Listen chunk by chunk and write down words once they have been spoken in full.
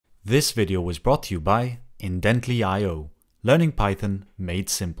This video was brought to you by Indently.io, learning Python made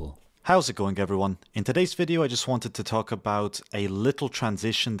simple. How's it going, everyone? In today's video, I just wanted to talk about a little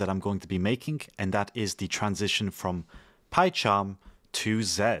transition that I'm going to be making, and that is the transition from PyCharm to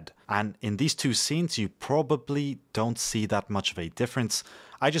Zed. And in these two scenes, you probably don't see that much of a difference.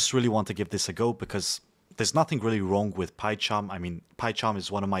 I just really want to give this a go because there's nothing really wrong with PyCharm. I mean, PyCharm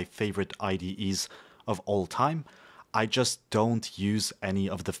is one of my favorite IDEs of all time. I just don't use any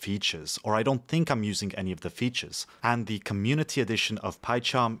of the features, or I don't think I'm using any of the features. And the community edition of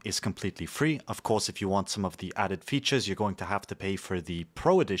PyCharm is completely free. Of course, if you want some of the added features, you're going to have to pay for the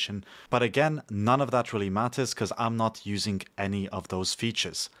Pro edition. But again, none of that really matters because I'm not using any of those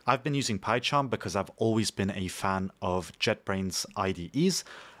features. I've been using PyCharm because I've always been a fan of JetBrains IDEs,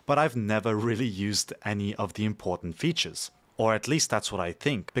 but I've never really used any of the important features. Or at least that's what I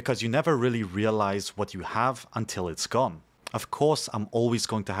think, because you never really realize what you have until it's gone. Of course, I'm always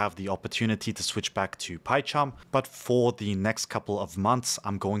going to have the opportunity to switch back to PyCharm, but for the next couple of months,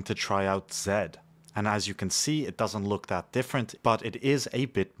 I'm going to try out Zed. And as you can see, it doesn't look that different, but it is a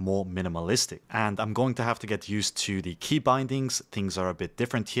bit more minimalistic. And I'm going to have to get used to the key bindings. Things are a bit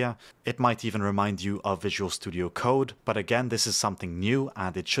different here. It might even remind you of Visual Studio Code. But again, this is something new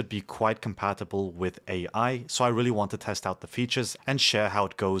and it should be quite compatible with AI. So I really want to test out the features and share how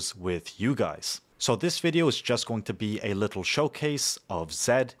it goes with you guys. So this video is just going to be a little showcase of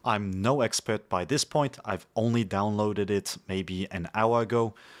Zed. I'm no expert by this point. I've only downloaded it maybe an hour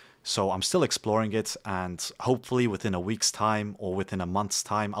ago. So I'm still exploring it, and hopefully within a week's time or within a month's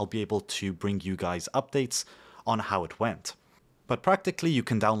time, I'll be able to bring you guys updates on how it went. But practically you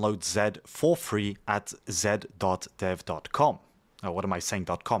can download Zed for free at zed.dev.com. What am I saying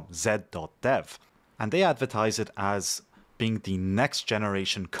 .com? Zed.dev. And they advertise it as being the next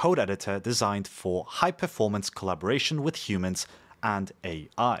generation code editor designed for high performance collaboration with humans and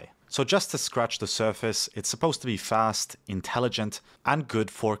AI. So just to scratch the surface, it's supposed to be fast, intelligent, and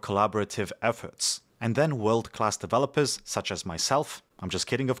good for collaborative efforts. And then world-class developers, such as myself, I'm just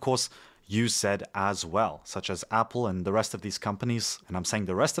kidding of course, use Zed as well, such as Apple and the rest of these companies. And I'm saying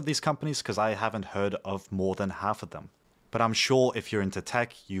the rest of these companies because I haven't heard of more than half of them. But I'm sure if you're into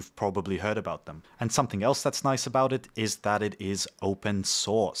tech, you've probably heard about them. And something else that's nice about it is that it is open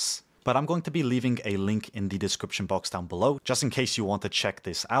source. But I'm going to be leaving a link in the description box down below, just in case you want to check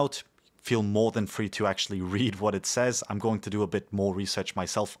this out. Feel more than free to actually read what it says. I'm going to do a bit more research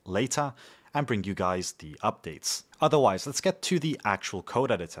myself later and bring you guys the updates. Otherwise, let's get to the actual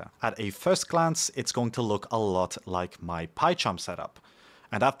code editor. At a first glance, it's going to look a lot like my PyCharm setup.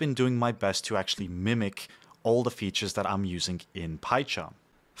 And I've been doing my best to actually mimic all the features that I'm using in PyCharm.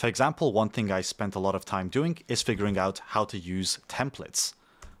 For example, one thing I spent a lot of time doing is figuring out how to use templates,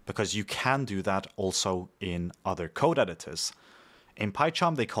 because you can do that also in other code editors. In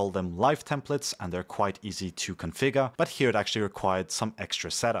PyCharm, they call them live templates and they're quite easy to configure, but here it actually required some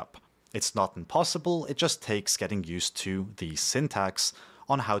extra setup. It's not impossible, it just takes getting used to the syntax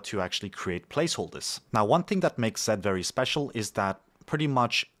on how to actually create placeholders. Now, one thing that makes Zed very special is that pretty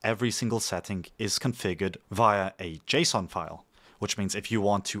much every single setting is configured via a JSON file, which means if you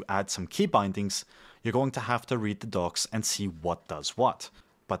want to add some key bindings, you're going to have to read the docs and see what does what.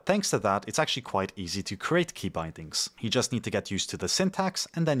 But thanks to that, it's actually quite easy to create key bindings. You just need to get used to the syntax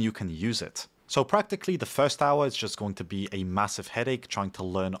and then you can use it. So practically the first hour is just going to be a massive headache trying to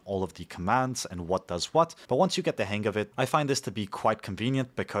learn all of the commands and what does what. But once you get the hang of it, I find this to be quite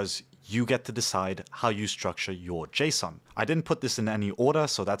convenient because you get to decide how you structure your JSON. I didn't put this in any order,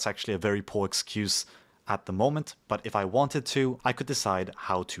 so that's actually a very poor excuse at the moment. But if I wanted to, I could decide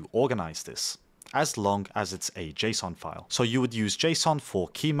how to organize this, as long as it's a JSON file. So you would use JSON for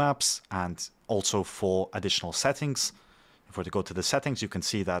key maps and also for additional settings. If we're to go to the settings, you can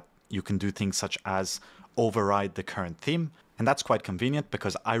see that you can do things such as override the current theme. And that's quite convenient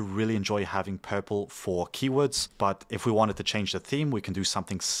because I really enjoy having purple for keywords. But if we wanted to change the theme, we can do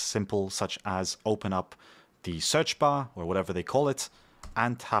something simple such as open up the search bar or whatever they call it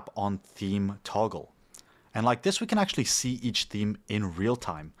and tap on theme toggle. And like this, we can actually see each theme in real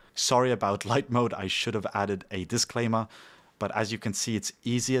time. Sorry about light mode, I should have added a disclaimer, but as you can see, it's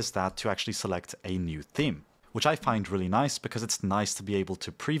easy as that to actually select a new theme, which I find really nice because it's nice to be able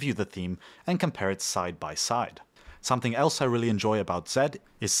to preview the theme and compare it side by side. Something else I really enjoy about Zed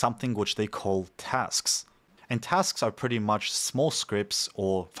is something which they call tasks. And tasks are pretty much small scripts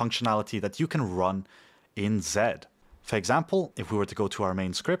or functionality that you can run in Zed. For example, if we were to go to our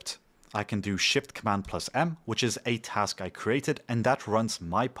main script, I can do Shift Command plus M, which is a task I created, and that runs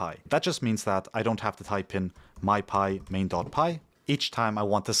MyPy. That just means that I don't have to type in mypy main.py each time I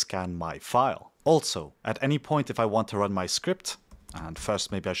want to scan my file. Also, at any point if I want to run my script, And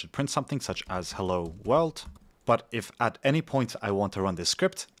first, maybe I should print something such as hello world. But if at any point I want to run this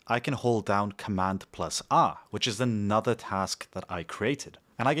script, I can hold down Command plus R, which is another task that I created.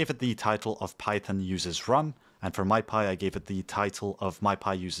 And I gave it the title of Python uses run. And for MyPy, I gave it the title of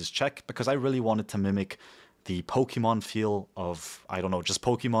MyPy uses check because I really wanted to mimic the Pokemon feel of, I don't know, just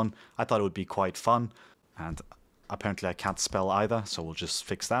Pokemon. I thought it would be quite fun. And apparently I can't spell either, so we'll just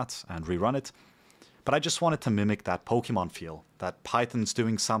fix that and rerun it. But I just wanted to mimic that Pokemon feel, that Python's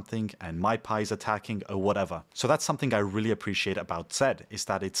doing something and MyPy's attacking or whatever. So that's something I really appreciate about Zed, is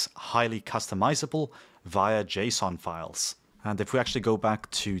that it's highly customizable via JSON files. And if we actually go back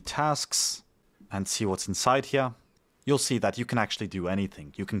to tasks and see what's inside here, you'll see that you can actually do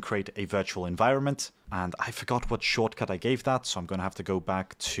anything. You can create a virtual environment, and I forgot what shortcut I gave that, so I'm going to have to go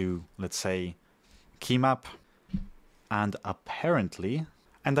back to, let's say, keymap, and apparently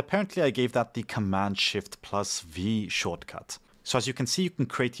I gave that the Command-Shift+V shortcut. So as you can see, you can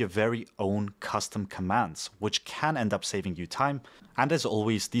create your very own custom commands, which can end up saving you time. And as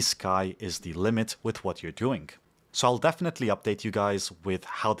always, the sky is the limit with what you're doing. So I'll definitely update you guys with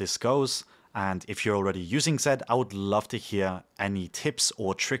how this goes. And if you're already using Zed, I would love to hear any tips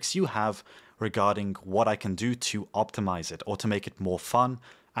or tricks you have regarding what I can do to optimize it or to make it more fun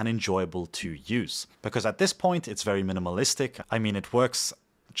and enjoyable to use. Because at this point, it's very minimalistic. I mean, it works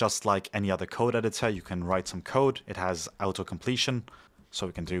just like any other code editor. You can write some code. It has auto-completion. So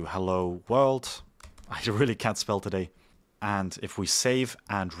we can do hello world. I really can't spell today. And if we save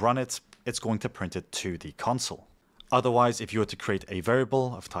and run it, it's going to print it to the console. Otherwise, if you were to create a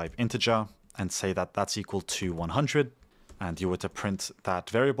variable of type integer and say that that's equal to 100, and you were to print that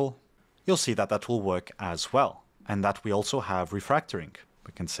variable, you'll see that that will work as well. And that we also have refactoring.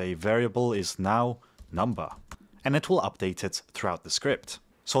 We can say variable is now number, and it will update it throughout the script.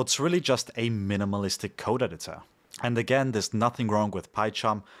 So it's really just a minimalistic code editor. And again, there's nothing wrong with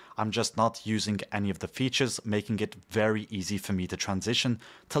PyCharm. I'm just not using any of the features, making it very easy for me to transition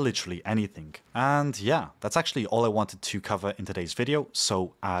to literally anything. And yeah, that's actually all I wanted to cover in today's video.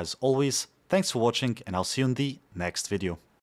 So as always, thanks for watching, and I'll see you in the next video.